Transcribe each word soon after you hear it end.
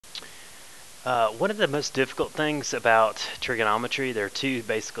One of the most difficult things about trigonometry, there are two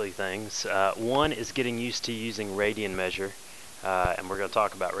basically things. One is getting used to using radian measure, and we're going to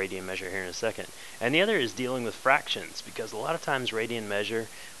talk about radian measure here in a second. And the other is dealing with fractions, because a lot of times radian measure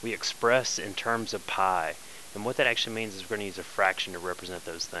we express in terms of pi. And what that actually means is we're going to use a fraction to represent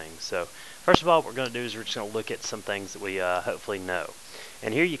those things. So first of all, what we're going to do is we're just going to look at some things that we hopefully know.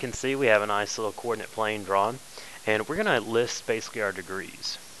 And here you can see we have a nice little coordinate plane drawn, and we're going to list basically our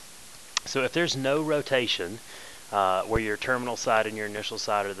degrees. So if there's no rotation, where your terminal side and your initial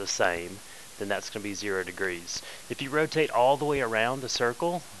side are the same, then that's going to be 0 degrees. If you rotate all the way around the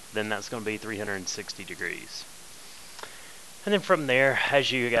circle, then that's going to be 360 degrees. And then from there,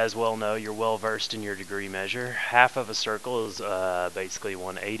 as you guys well know, you're well versed in your degree measure. Half of a circle is basically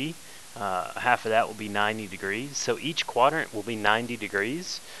 180. Half of that will be 90 degrees. So each quadrant will be 90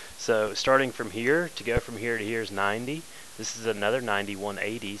 degrees. So starting from here, to go from here to here is 90. This is another 90,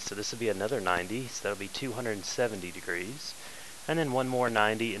 180, so this will be another 90, so that'll be 270 degrees. And then one more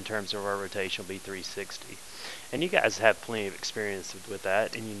 90 in terms of our rotation will be 360. And you guys have plenty of experience with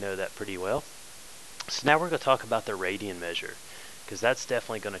that, and you know that pretty well. So now we're going to talk about the radian measure, because that's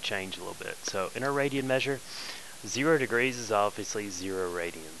definitely going to change a little bit. So in our radian measure, 0 degrees is obviously 0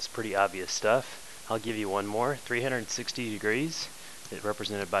 radians. Pretty obvious stuff. I'll give you one more. 360 degrees is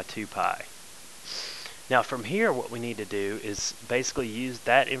represented by 2 pi. Now from here, what we need to do is basically use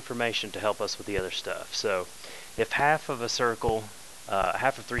that information to help us with the other stuff. So if half of a circle,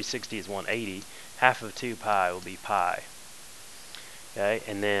 half of 360 is 180, half of 2 pi will be pi. Okay,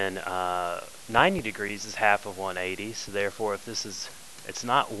 and then 90 degrees is half of 180, so therefore if this is, it's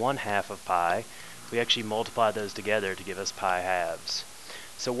not 1/2 of pi, we actually multiply those together to give us pi halves.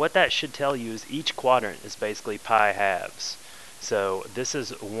 So what that should tell you is each quadrant is basically pi halves. So this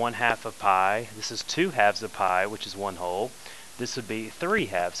is 1/2 of pi, this is 2/2 of pi, which is 1 whole. This would be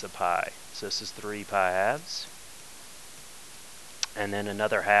 3/2 of pi, so this is 3 pi halves. And then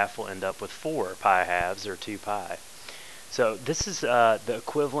another half will end up with 4 pi halves, or 2 pi. So this is the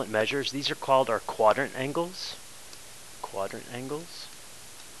equivalent measures. These are called our quadrant angles. Quadrant angles.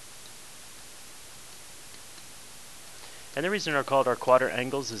 And the reason they're called our quadrant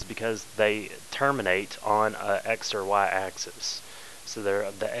angles is because they terminate on a x or y axis. So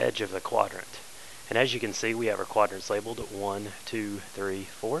they're the edge of the quadrant. And as you can see, we have our quadrants labeled 1, 2, 3,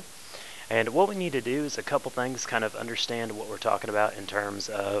 4. And what we need to do is a couple things, kind of understand what we're talking about in terms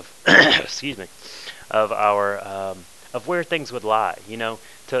of, excuse me, of our, of where things would lie. You know,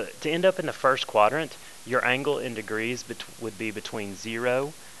 to end up in the first quadrant, your angle in degrees would be between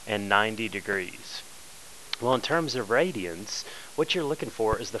 0 and 90 degrees. Well, in terms of radians, what you're looking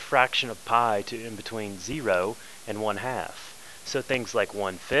for is the fraction of pi to in between 0 and 1/2. So things like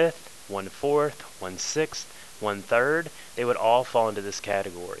 1/5, 1/4, 1/6, 1/3, they would all fall into this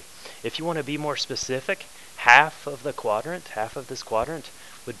category. If you want to be more specific, half of the quadrant, half of this quadrant,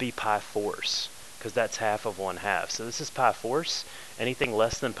 would be pi fourths, because that's half of 1/2. So this is pi fourths. Anything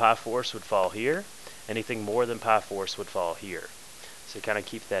less than pi fourths would fall here. Anything more than pi fourths would fall here. So kind of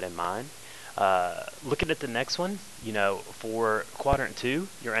keep that in mind. Looking at the next one, you know, for quadrant 2,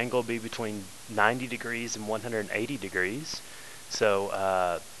 your angle will be between 90 degrees and 180 degrees. So,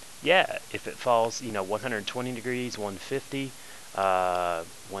 yeah, if it falls, you know, 120 degrees, 150,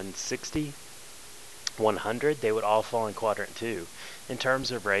 160, 100, they would all fall in quadrant 2. In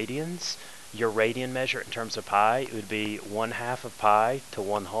terms of radians, your radian measure in terms of pi, it would be 1/2 of pi to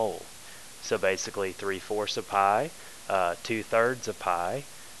 1 whole. So basically 3/4 of pi, 2/3 of pi.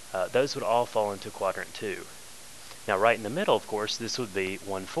 Those would all fall into quadrant 2. Now right in the middle, of course, this would be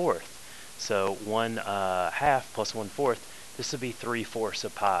 1/4. So 1/2 plus 1/4, this would be 3/4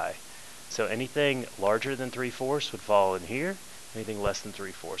 of pi. So anything larger than 3/4 would fall in here. Anything less than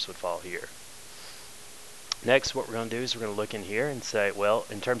 3/4 would fall here. Next, what we're going to do is we're going to look in here and say, well,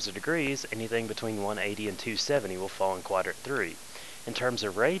 in terms of degrees, anything between 180 and 270 will fall in quadrant 3. In terms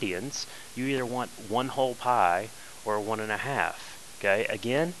of radians, you either want 1 whole pi or 1/2. Okay,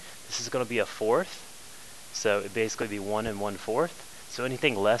 again, this is going to be a fourth, so it basically be 1 1/4. So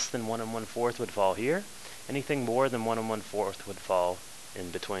anything less than 1 1/4 would fall here. Anything more than 1 1/4 would fall in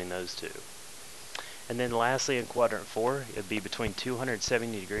between those two. And then lastly, in quadrant 4, it would be between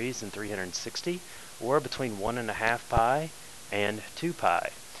 270 degrees and 360, or between 1/2 pi and 2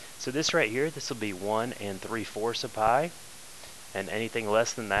 pi. So this right here, this will be 1 3/4 of pi, and anything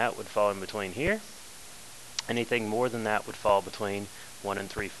less than that would fall in between here. Anything more than that would fall between 1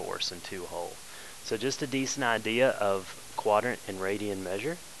 3/4 and 2 whole. So just a decent idea of quadrant and radian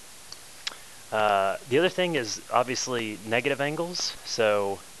measure. The other thing is obviously negative angles.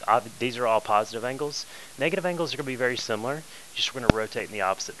 So these are all positive angles. Negative angles are going to be very similar, just we're going to rotate in the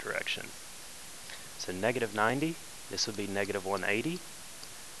opposite direction. So negative 90, this would be negative 180,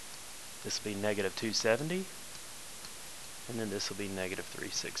 this will be negative 270, and then this will be negative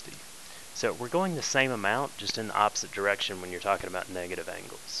 360. So we're going the same amount, just in the opposite direction when you're talking about negative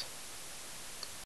angles.